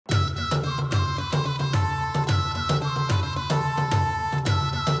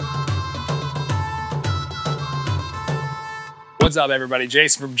What's up, everybody?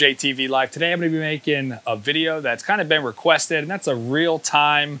 Jason from JTV Live. Today I'm going to be making a video that's kind of been requested, and that's a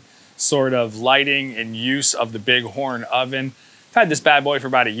real-time sort of lighting and use of the Bighorn oven. I've had this bad boy for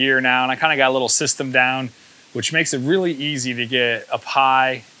about a year now, and I kind of got a little system down, which makes it really easy to get a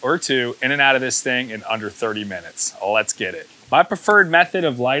pie or two in and out of this thing in under 30 minutes. Let's get it. My preferred method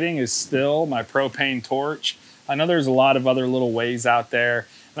of lighting is still my propane torch. I know there's a lot of other little ways out there.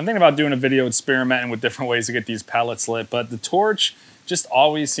 I'm thinking about doing a video experimenting with different ways to get these pellets lit, but the torch just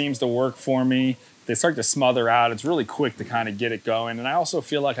always seems to work for me. They start to smother out. It's really quick to kind of get it going. And I also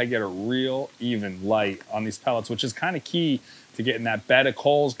feel like I get a real even light on these pellets, which is kind of key to getting that bed of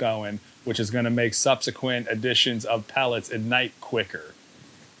coals going, which is going to make subsequent additions of pellets ignite quicker.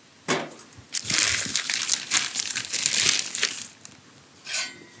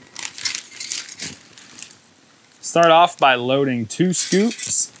 Start off by loading 2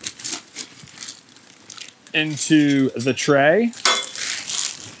 scoops into the tray.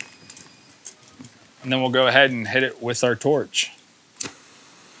 And then we'll go ahead and hit it with our torch.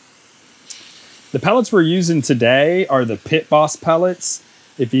 The pellets we're using today are the Pit Boss pellets.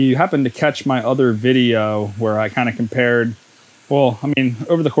 If you happen to catch my other video where I kind of compared, well, I mean,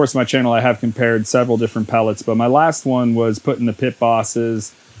 over the course of my channel, I have compared several different pellets, but my last one was putting the Pit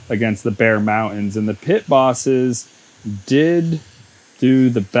Bosses against the Bear Mountains, and the Pit Bosses did do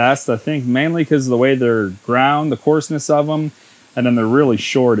the best, I think, mainly because of the way they're ground, the coarseness of them, and then they're really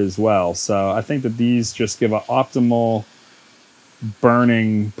short as well. So I think that these just give an optimal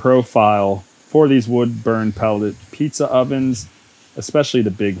burning profile for these wood burn pellet pizza ovens, especially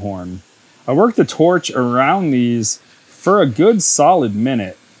the Bighorn. I work the torch around these for a good solid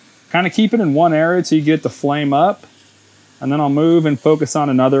minute. Kind of keep it in one area till you get the flame up, and then I'll move and focus on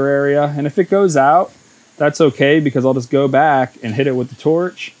another area. And if it goes out, that's okay, because I'll just go back and hit it with the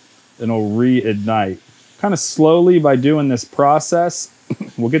torch and it'll reignite. Kind of slowly by doing this process,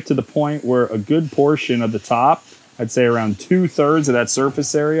 we'll get to the point where a good portion of the top, I'd say around 2/3 of that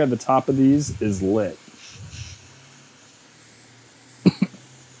surface area, the top of these is lit.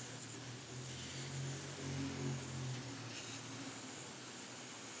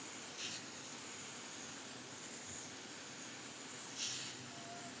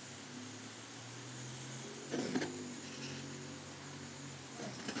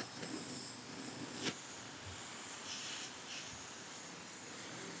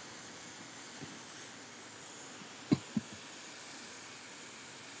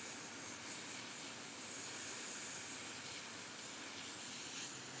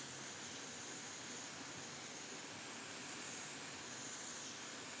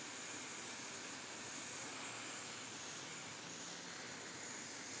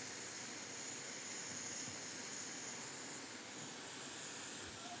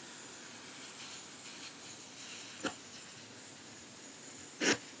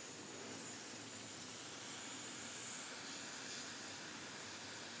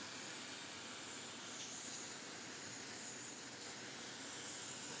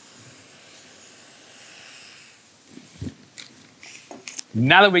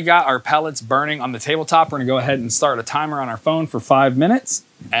 Now that we got our pellets burning on the tabletop, we're gonna go ahead and start a timer on our phone for 5 minutes,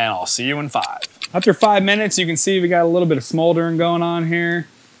 and I'll see you in 5. After 5 minutes, you can see we got a little bit of smoldering going on here.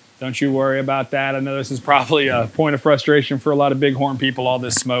 Don't you worry about that. I know this is probably a point of frustration for a lot of Bighorn people, all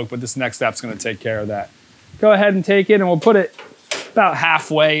this smoke, but this next step's gonna take care of that. Go ahead and take it, and we'll put it about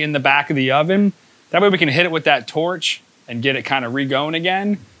halfway in the back of the oven. That way we can hit it with that torch and get it kind of re-going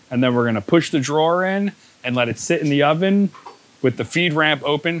again. And then we're gonna push the drawer in and let it sit in the oven with the feed ramp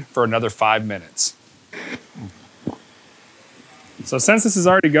open for another 5 minutes. So since this is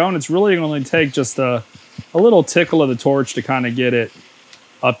already going, it's really only take just a little tickle of the torch to kind of get it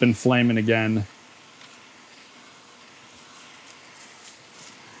up and flaming again.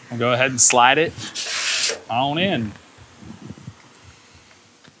 I'll go ahead and slide it on in.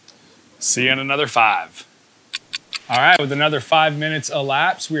 See you in another 5. All right, with another 5 minutes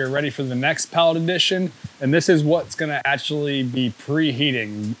elapsed, we are ready for the next pellet addition. And this is what's gonna actually be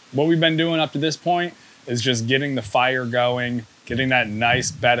preheating. What we've been doing up to this point is just getting the fire going, getting that nice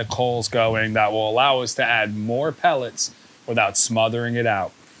bed of coals going that will allow us to add more pellets without smothering it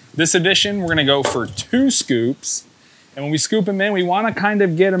out. This addition, we're gonna go for 2 scoops. And when we scoop them in, we wanna kind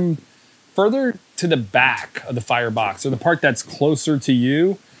of get them further to the back of the firebox, or the part that's closer to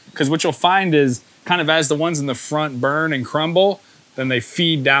you. Because what you'll find is, kind of as the ones in the front burn and crumble, then they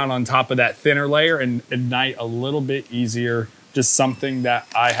feed down on top of that thinner layer and ignite a little bit easier. Just something that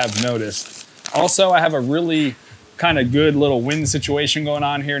I have noticed. Also, I have a really kind of good little wind situation going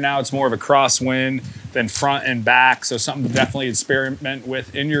on here now. It's more of a crosswind than front and back. So something to definitely experiment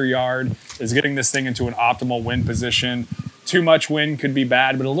with in your yard is getting this thing into an optimal wind position Too much wind could be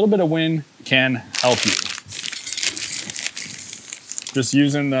bad, but a little bit of wind can help you. Just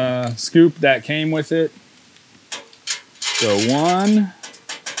using the scoop that came with it. So 1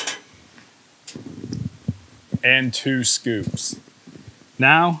 and 2 scoops.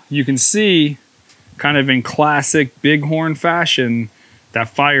 Now you can see, kind of in classic Bighorn fashion, that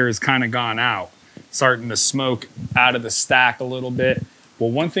fire has kind of gone out, starting to smoke out of the stack a little bit.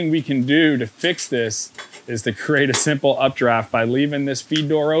 Well, one thing we can do to fix this is to create a simple updraft by leaving this feed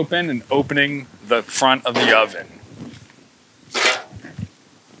door open and opening the front of the oven.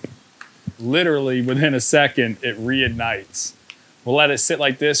 Literally within a second, it reignites. We'll let it sit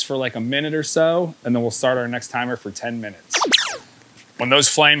like this for like a minute or so, and then we'll start our next timer for 10 minutes. When those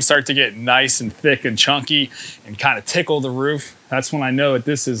flames start to get nice and thick and chunky and kind of tickle the roof, that's when I know that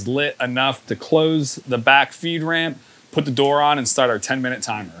this is lit enough to close the back feed ramp, put the door on, and start our 10-minute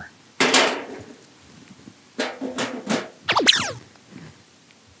timer.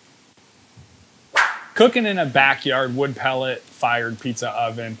 Cooking in a backyard wood pellet fired pizza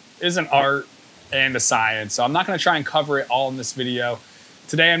oven is an art and a science, so I'm not going to try and cover it all in this video.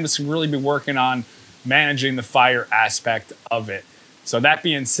 Today I'm just really be working on managing the fire aspect of it. So that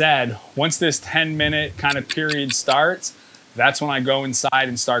being said, once this 10-minute kind of period starts, that's when I go inside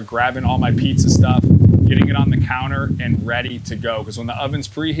and start grabbing all my pizza stuff, getting it on the counter and ready to go. Because when the oven's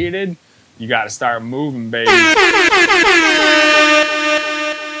preheated, you got to start moving, baby.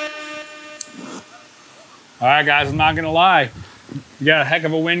 All right, guys, I'm not going to lie. You got a heck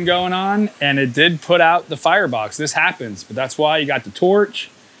of a wind going on, and it did put out the firebox. This happens, but that's why you got the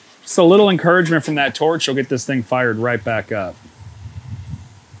torch. Just a little encouragement from that torch, you'll get this thing fired right back up.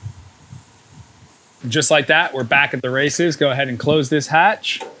 Just like that, we're back at the races. Go ahead and close this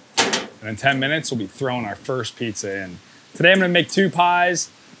hatch. And in 10 minutes, we'll be throwing our first pizza in. Today, I'm gonna make 2 pies.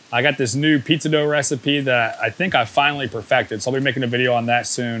 I got this new pizza dough recipe that I think I finally perfected, so I'll be making a video on that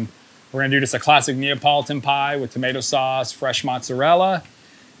soon. We're gonna do just a classic Neapolitan pie with tomato sauce, fresh mozzarella.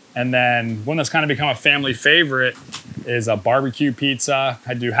 And then one that's kind of become a family favorite is a barbecue pizza.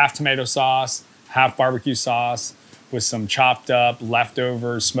 I do half tomato sauce, half barbecue sauce with some chopped up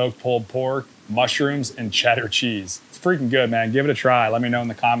leftover smoked pulled pork, mushrooms, and cheddar cheese. It's freaking good, man. Give it a try. Let me know in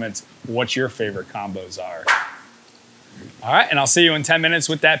the comments what your favorite combos are. All right, and I'll see you in 10 minutes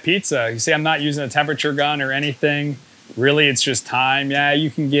with that pizza. You see, I'm not using a temperature gun or anything. Really, it's just time. Yeah,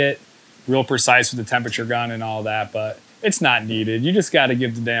 you can get real precise with the temperature gun and all that, but it's not needed. You just got to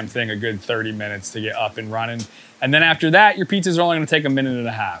give the damn thing a good 30 minutes to get up and running. And then after that, your pizzas are only going to take 1.5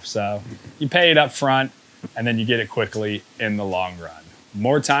 minutes. So you pay it up front, and then you get it quickly in the long run.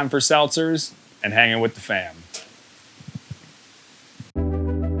 More time for seltzers and hanging with the fam.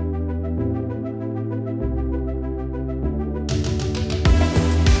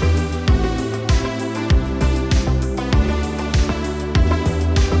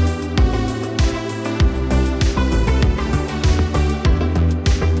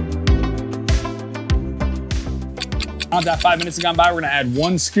 Now that 5 minutes have gone by, we're gonna add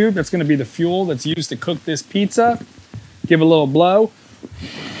 1 scoop. That's gonna be the fuel that's used to cook this pizza. Give it a little blow.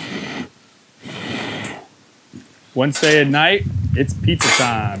 Once they ignite, it's pizza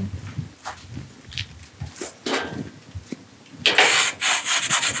time.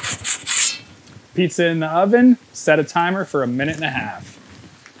 Pizza in the oven, set a timer for 1.5 minutes.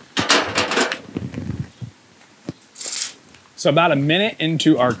 So about 1 minute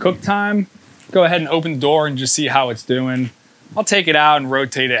into our cook time, go ahead and open the door and just see how it's doing. I'll take it out and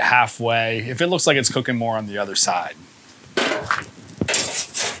rotate it halfway if it looks like it's cooking more on the other side.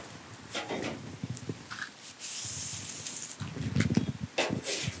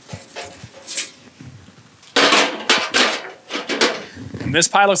 And this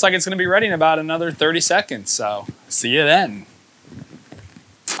pie looks like it's gonna be ready in about another 30 seconds, so see you then.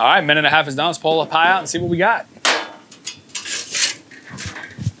 All right, 1.5 minutes is done. Let's pull the pie out and see what we got.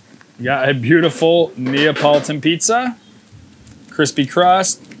 We got a beautiful Neapolitan pizza. Crispy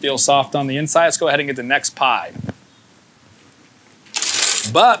crust, feels soft on the inside. Let's go ahead and get the next pie.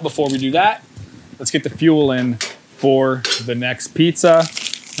 But before we do that, let's get the fuel in for the next pizza.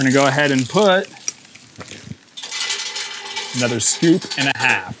 We're gonna go ahead and put another 1.5 scoops.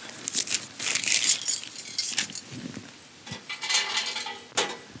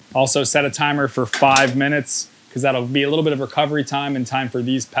 Also set a timer for 5 minutes because that'll be a little bit of recovery time and time for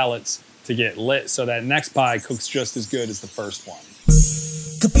these pellets to get lit so that next pie cooks just as good as the first one.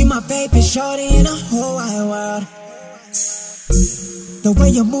 Could be my favorite shorty in the whole wide world. The way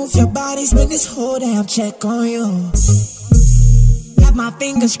you move your body's been this whole damn check on you. Got my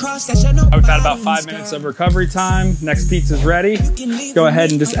fingers crossed that you know. We've had about 5 minutes of recovery time. Next pizza's ready. Go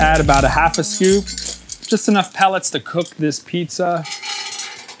ahead and just add about 1/2 scoop just enough pellets to cook this pizza.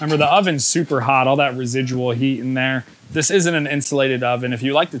 Remember, the oven's super hot, all that residual heat in there. This isn't an insulated oven. If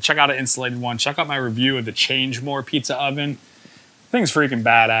you like to check out an insulated one, check out my review of the Changemore pizza oven. Thing's freaking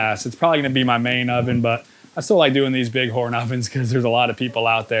badass. It's probably gonna be my main oven, but I still like doing these Bighorn ovens because there's a lot of people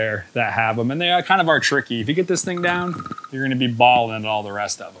out there that have them, and they kind of are tricky. If you get this thing down, you're gonna be balling at all the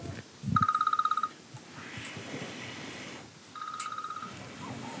rest of them.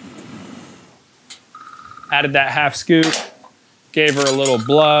 Added that half scoop, gave her a little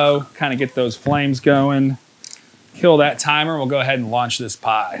blow, kind of get those flames going. Kill that timer, we'll go ahead and launch this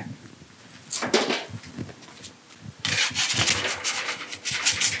pie.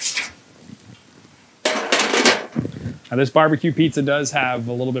 Now this barbecue pizza does have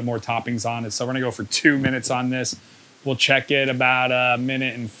a little bit more toppings on it, so we're gonna go for 2 minutes on this. We'll check it about a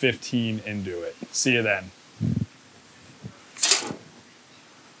minute and 15 into it. See you then.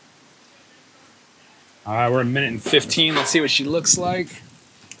 All right, we're a minute and 15. Let's see what she looks like.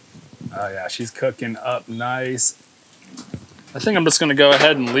 Oh yeah, she's cooking up nice. I think I'm just gonna go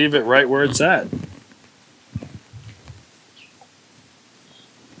ahead and leave it right where it's at.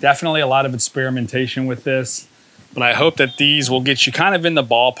 Definitely a lot of experimentation with this, but I hope that these will get you kind of in the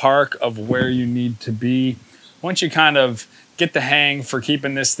ballpark of where you need to be. Once you kind of get the hang for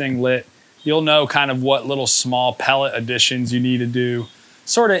keeping this thing lit, you'll know kind of what little small pellet additions you need to do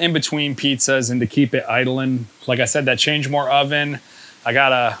sort of in between pizzas and to keep it idling. Like I said, that Changemore oven, I'm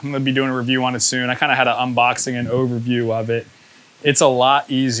gonna be doing a review on it soon. I kind of had an unboxing and overview of it. It's a lot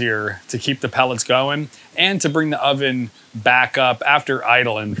easier to keep the pellets going and to bring the oven back up after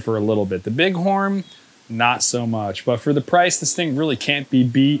idling for a little bit. The Bighorn, not so much, but for the price, this thing really can't be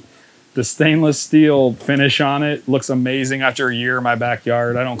beat. The stainless steel finish on it looks amazing after a year in my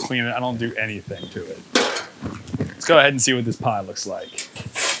backyard. I don't clean it, I don't do anything to it. Let's go ahead and see what this pie looks like.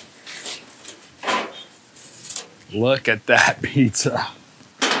 Look at that pizza.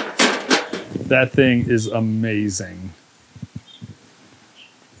 That thing is amazing.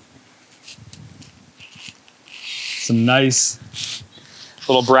 Some nice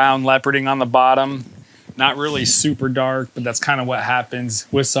little brown leoparding on the bottom. Not really super dark, but that's kind of what happens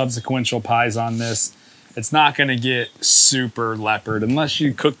with subsequential pies on this. It's not gonna get super leopard unless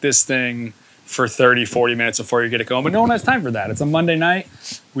you cook this thing for 30, 40 minutes before you get it going, but no one has time for that. It's a Monday night.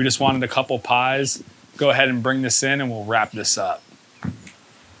 We just wanted a couple pies. Go ahead and bring this in and we'll wrap this up.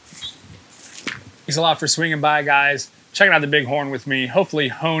 Thanks a lot for swinging by, guys. Checking out the Bighorn with me. Hopefully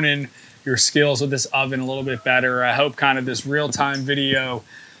honing your skills with this oven a little bit better. I hope kind of this real-time video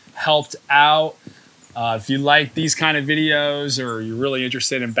helped out. If you like these kind of videos or you're really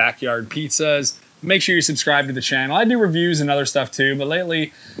interested in backyard pizzas, make sure you subscribe to the channel. I do reviews and other stuff too, but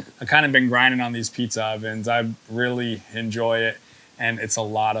lately I've kind of been grinding on these pizza ovens. I really enjoy it and it's a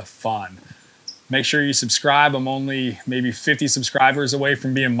lot of fun. Make sure you subscribe. I'm only maybe 50 subscribers away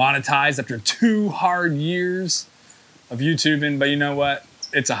from being monetized after 2 hard years of YouTubing, but you know what?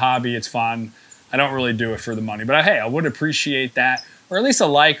 It's a hobby, it's fun. I don't really do it for the money, but hey, I would appreciate that, or at least a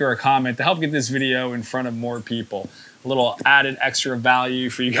like or a comment to help get this video in front of more people. A little added extra value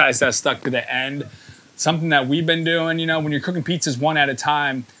for you guys that stuck to the end. Something that we've been doing, you know, when you're cooking pizzas one at a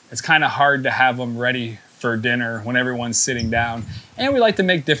time, it's kind of hard to have them ready for dinner when everyone's sitting down. And we like to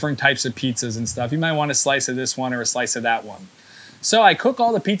make different types of pizzas and stuff. You might want a slice of this one or a slice of that one. So I cook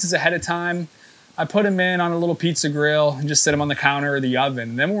all the pizzas ahead of time. I put them in on a little pizza grill and just set them on the counter or the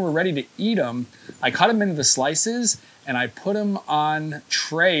oven. And then when we're ready to eat them, I cut them into the slices and I put them on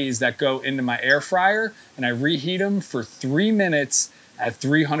trays that go into my air fryer and I reheat them for 3 minutes at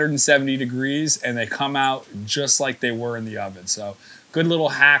 370 degrees and they come out just like they were in the oven. So good little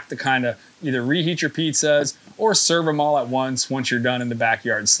hack to kind of either reheat your pizzas or serve them all at once you're done in the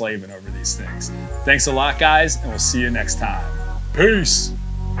backyard slaving over these things. Thanks a lot, guys, and we'll see you next time. Peace.